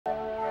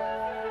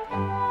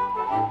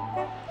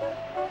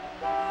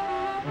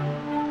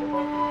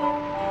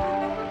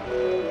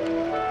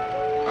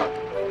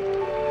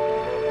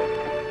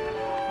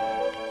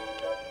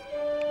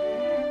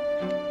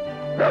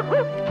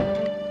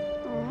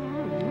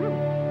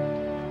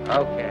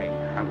Okay,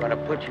 I'm gonna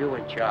put you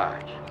in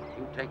charge.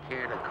 You take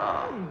care of the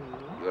car.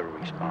 You're a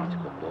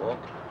responsible dog.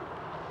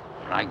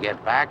 When I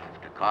get back,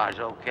 if the car's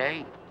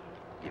okay,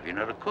 I'll give you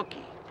another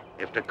cookie.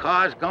 If the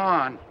car's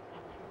gone,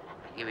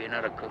 I'll give you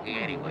another cookie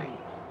anyway,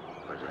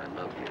 because I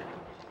love you.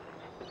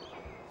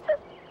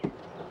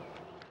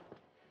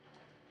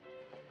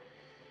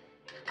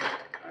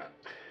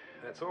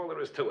 That's all there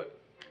is to it.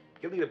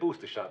 He'll need a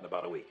booster shot in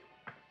about a week.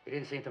 He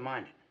didn't seem to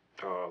mind it.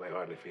 Oh, they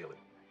hardly feel it.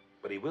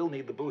 But he will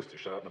need the booster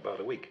shot in about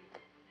a week.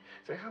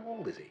 Say, how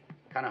old is he?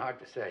 Kind of hard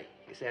to say.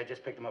 You see, I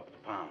just picked him up at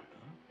the pound.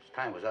 His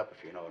time was up,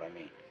 if you know what I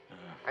mean.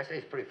 I say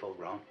he's pretty full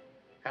grown.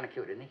 Kind of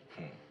cute, isn't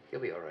he? He'll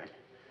be all right.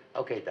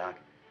 Okay, Doc.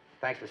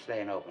 Thanks for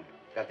staying open.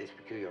 Got these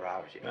peculiar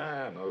hours, you know.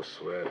 Ah, no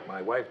sweat.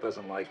 My wife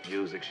doesn't like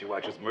music. She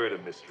watches murder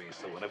mysteries,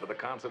 so whenever the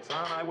concert's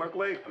on, I work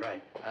late.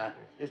 Right.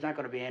 There's not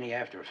going to be any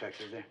after effects,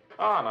 is there?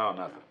 Oh, no,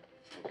 nothing.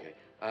 Okay.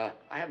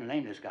 I haven't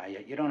named this guy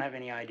yet. You don't have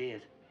any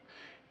ideas?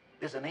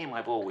 There's a name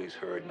I've always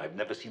heard, and I've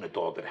never seen a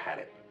dog that had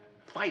it.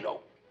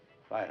 Fido.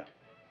 Fido.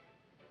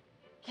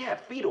 Yeah,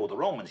 Fido, the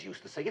Romans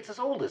used to say. It's as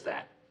old as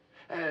that.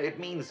 It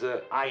means,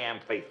 I am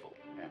faithful.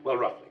 Yeah. Well,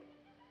 roughly.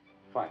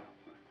 Fido.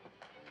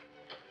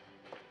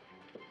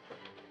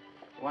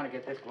 You want to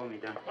get this for me,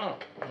 Don? Oh,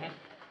 mm-hmm.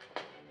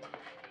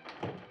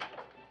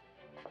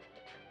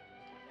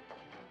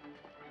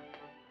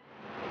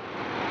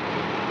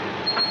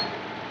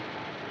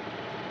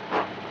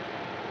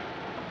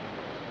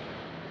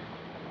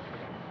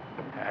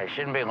 It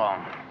shouldn't be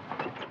long.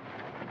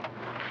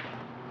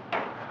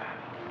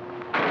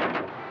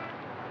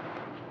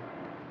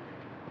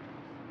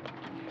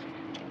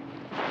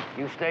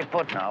 You stay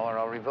put now, or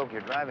I'll revoke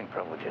your driving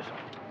privileges.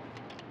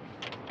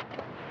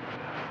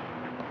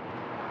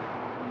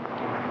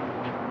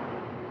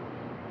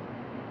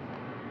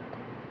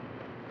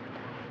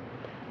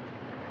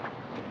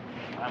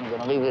 I'm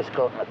gonna leave this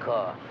coat in the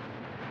car.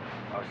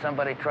 Or if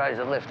somebody tries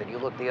to lift it, you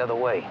look the other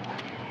way.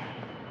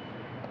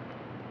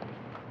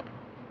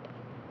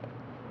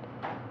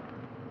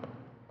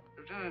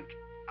 Lieutenant,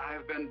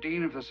 I've been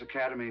dean of this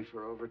academy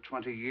for over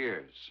 20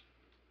 years,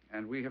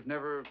 and we have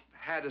never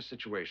had a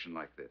situation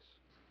like this.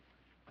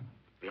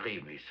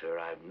 Believe me, sir,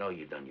 I know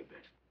you've done your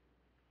best.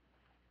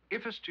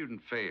 If a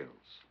student fails,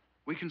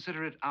 we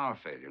consider it our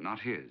failure, not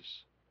his.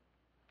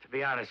 To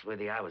be honest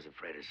with you, I was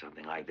afraid of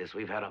something like this.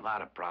 We've had a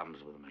lot of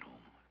problems with him at home.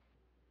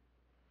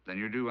 Then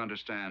you do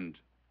understand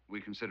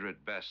we consider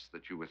it best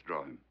that you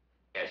withdraw him.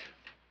 Yes.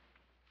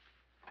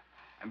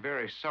 I'm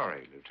very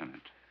sorry,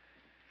 Lieutenant.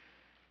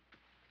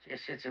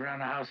 Just sits around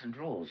the house and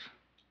drools.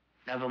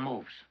 Never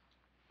moves.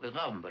 We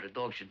love him, but a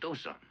dog should do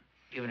something,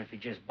 even if he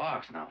just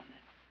barks now and then.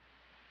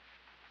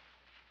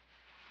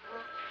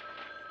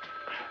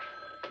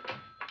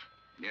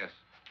 Yes.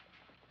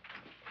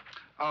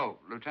 Oh,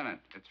 Lieutenant,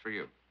 it's for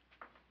you.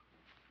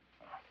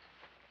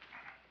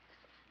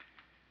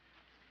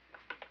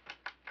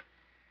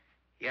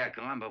 Yeah,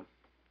 Columbo.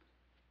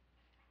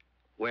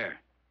 Where?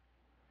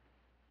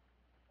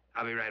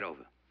 I'll be right over.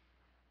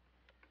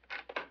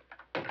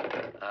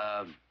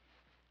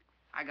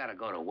 I gotta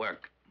go to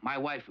work. My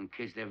wife and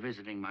kids, they're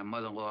visiting my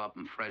mother-in-law up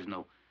in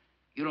Fresno.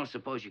 You don't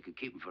suppose you could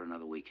keep him for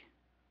another week?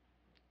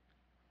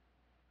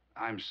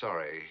 I'm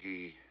sorry.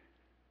 He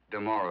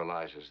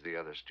demoralizes the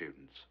other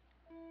students.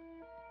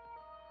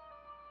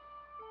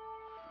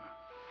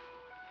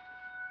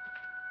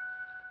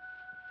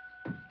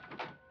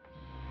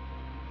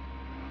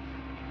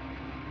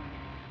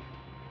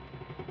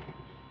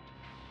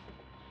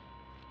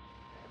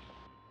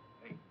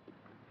 Hey,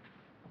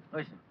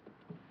 listen.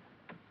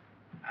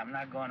 I'm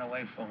not going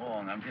away for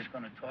long. I'm just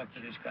going to talk to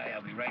this guy.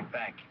 I'll be right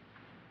back.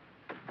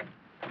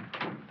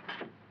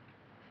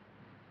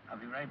 I'll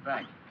be right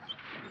back.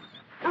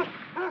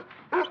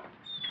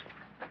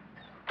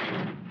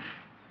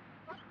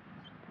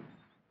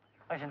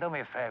 Listen, do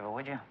me a favor,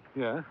 would you?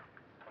 Yeah?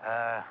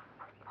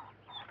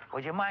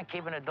 Would you mind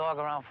keeping the dog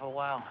around for a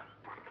while?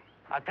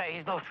 I'll tell you,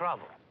 he's no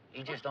trouble.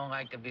 He just don't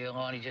like to be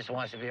alone. He just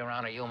wants to be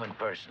around a human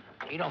person.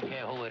 He don't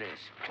care who it is.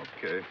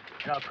 Okay.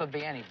 You know, it could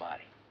be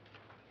anybody.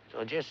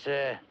 So just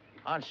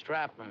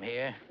unstrap him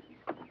here,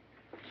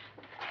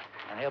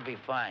 and he'll be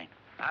fine.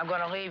 I'm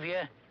gonna leave you,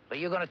 but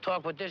you're gonna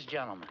talk with this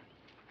gentleman.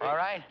 All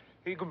right?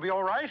 He gonna be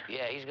all right?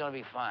 Yeah, he's gonna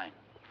be fine.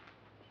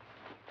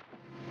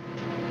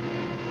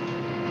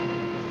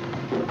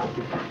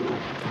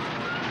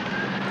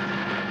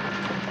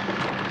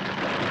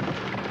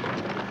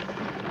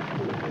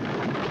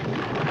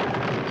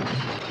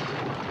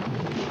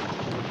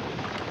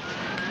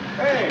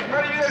 Hey,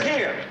 what are you doing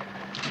here?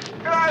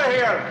 Get out of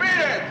here! Beat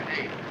it!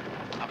 Hey,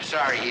 I'm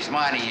sorry, he's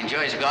mine. He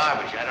enjoys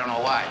garbage. I don't know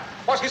why.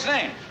 What's his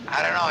name?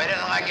 I don't know. He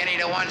doesn't like any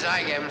of the ones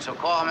I gave him, so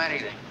call him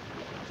anything.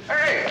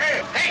 Hey,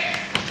 hey, Hey!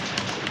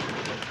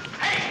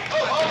 Hey!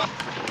 oh,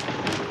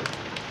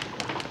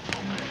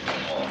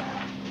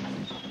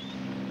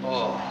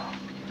 Oh.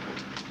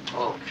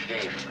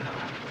 Okay,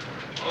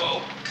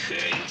 fella.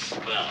 Okay,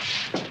 fella.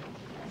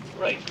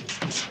 Right.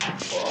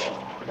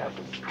 Oh, that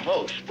was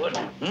close,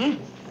 wasn't it?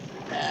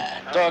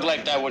 Dog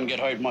like that wouldn't get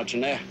hurt much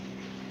in there.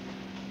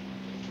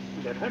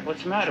 Get hurt?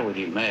 What's the matter with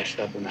you, mashed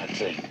up in that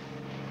thing?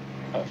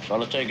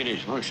 Fella, take it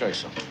easy. Let me show you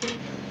something.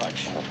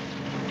 Watch.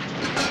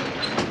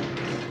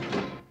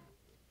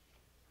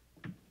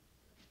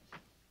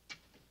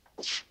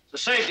 It's a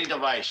safety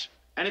device.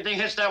 Anything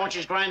hits that when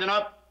she's grinding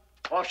up,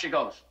 off she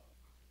goes.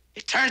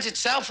 It turns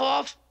itself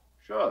off?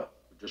 Sure.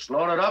 Just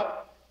load it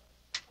up,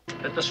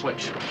 hit the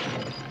switch.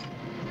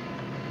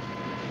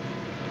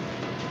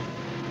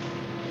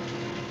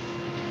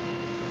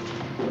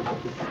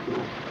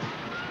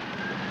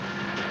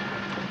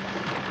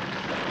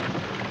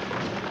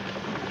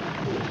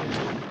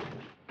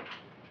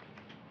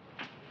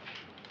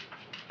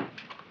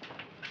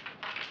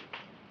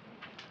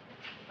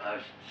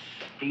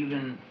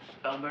 Steven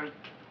Spellberg?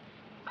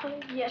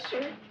 Yes,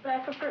 sir, but I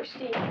prefer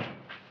Steve.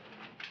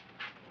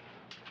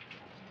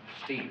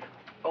 Steve.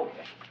 Oh,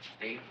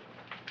 Steve.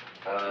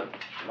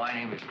 My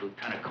name is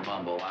Lieutenant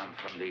Columbo. I'm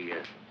from the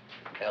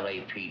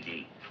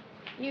LAPD.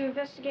 You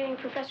investigating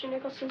Professor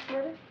Nicholson's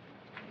murder?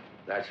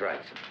 That's right,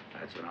 sir.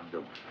 That's what I'm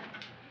doing.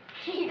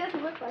 He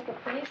doesn't look like a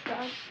police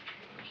dog.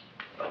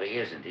 Well, he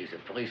isn't. He's a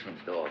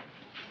policeman's dog.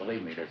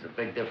 Believe me, there's a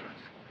big difference.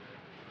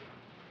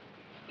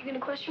 You gonna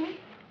question me?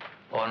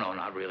 Oh, no,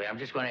 not really. I'm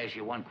just going to ask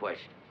you one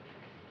question.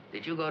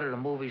 Did you go to the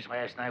movies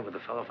last night with the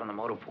fellow from the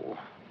motor pool?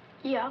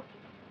 Yeah.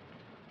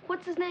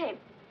 What's his name?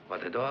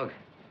 What, the dog?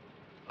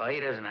 Well,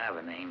 he doesn't have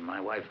a name. My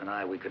wife and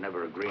I, we could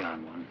never agree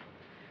on one.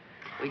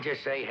 We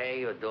just say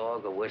hey, or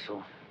dog, or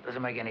whistle.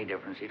 Doesn't make any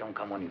difference. He don't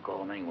come when you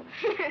call him anyway.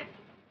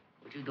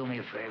 Would you do me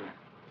a favor?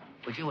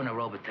 Would you and the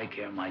robot take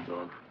care of my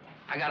dog?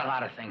 I got a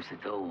lot of things to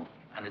do,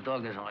 and the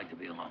dog doesn't like to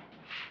be alone.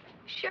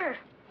 Sure.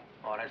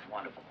 Oh, that's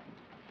wonderful.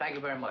 Thank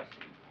you very much.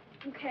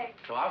 Okay.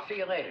 So I'll see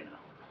you later now.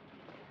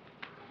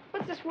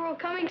 What's this world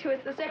coming to?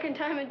 It's the second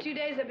time in 2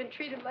 days I've been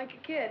treated like a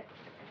kid.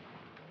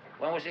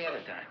 When was the other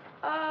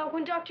time?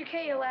 When Dr.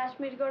 Cahill asked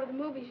me to go to the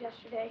movies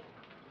yesterday.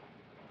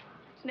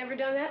 He's never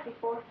done that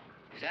before.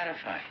 Is that a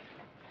fact?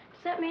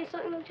 Does that mean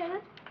something,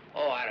 Lieutenant?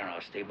 Oh, I don't know,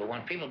 Steve, but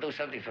when people do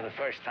something for the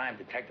first time,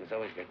 detectives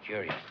always get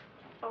curious.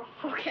 Oh,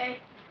 okay.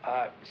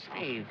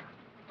 Steve,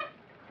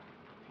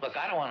 look,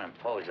 I don't want to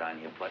impose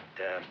on you, but,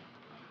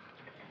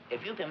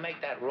 if you can make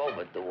that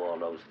robot do all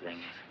those things,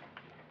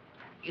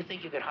 you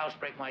think you could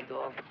housebreak my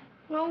dog?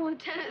 Well,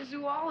 Lieutenant,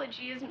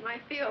 zoology isn't my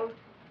field,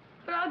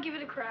 but I'll give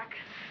it a crack.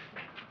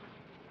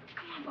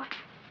 Come on, boy.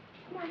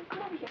 Come on, come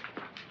over here.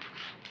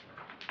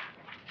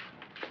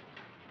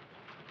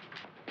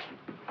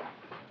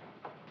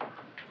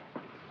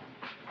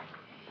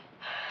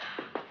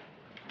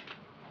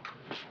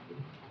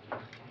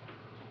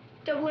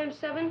 Double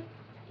M7,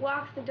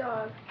 walk the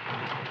dog.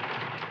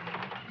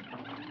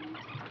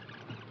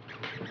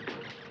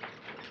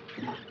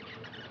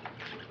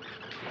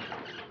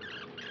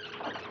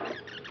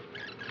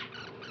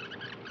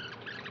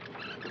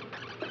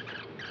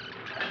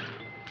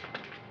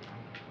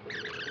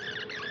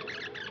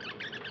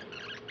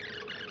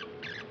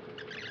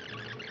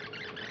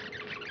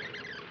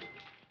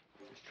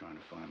 Just trying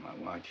to find my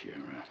watch here.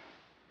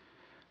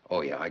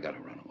 Oh, yeah, I gotta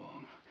run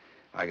along.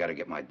 I gotta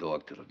get my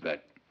dog to the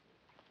vet.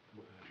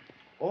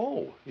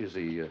 Oh, is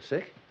he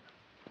sick?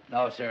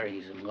 No, sir,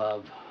 he's in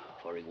love,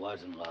 or he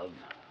was in love,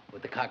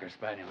 with the Cocker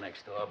Spaniel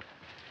next door.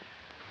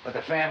 But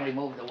the family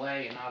moved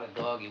away, and now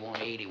the dog, he won't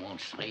eat, he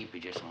won't sleep, he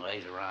just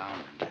lays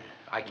around, and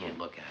I can't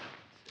look at him.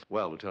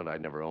 Well, Lieutenant,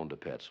 I'd never owned a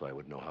pet, so I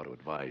wouldn't know how to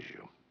advise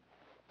you.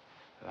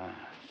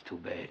 It's too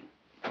bad.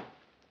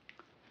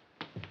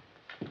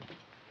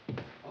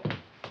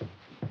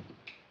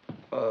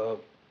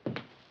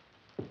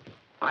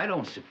 I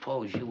don't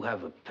suppose you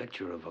have a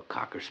picture of a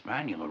Cocker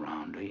Spaniel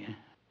around, do you?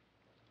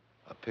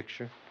 A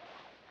picture?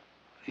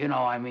 You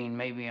know, I mean,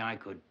 maybe I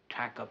could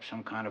tack up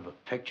some kind of a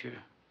picture.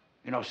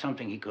 You know,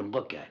 something he could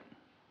look at.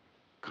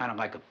 Kind of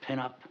like a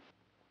pinup.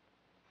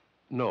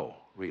 No,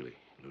 really,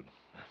 Lud.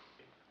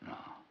 No.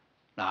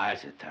 No,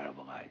 that's a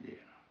terrible idea.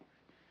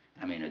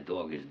 I mean, the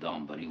dog is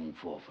dumb, but he won't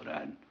fall for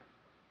that.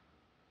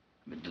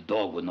 But the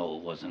dog would know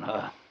it wasn't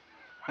her.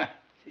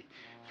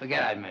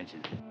 Forget I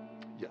mentioned it.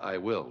 Yeah, I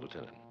will,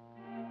 Lieutenant.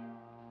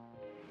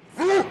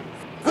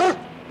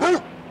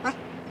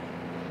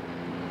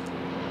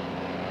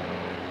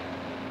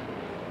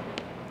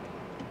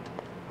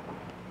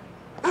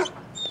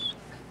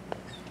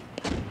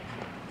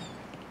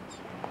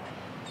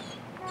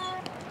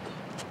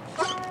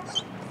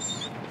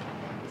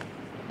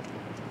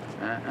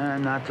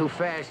 Not too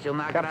fast. You'll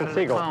knock it out Captain of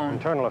the Siegel, phone.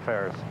 Internal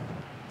Affairs.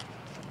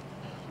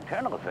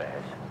 Internal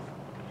Affairs?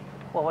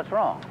 Well, what's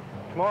wrong?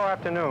 Tomorrow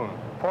afternoon,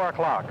 4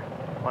 o'clock,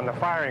 on the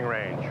firing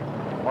range,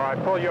 or I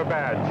pull your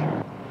badge.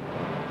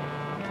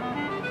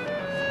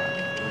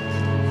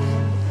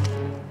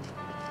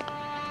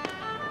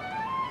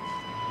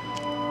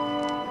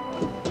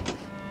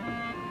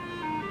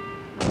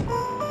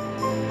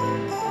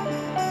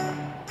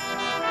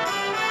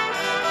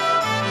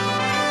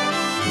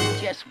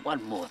 Just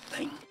one more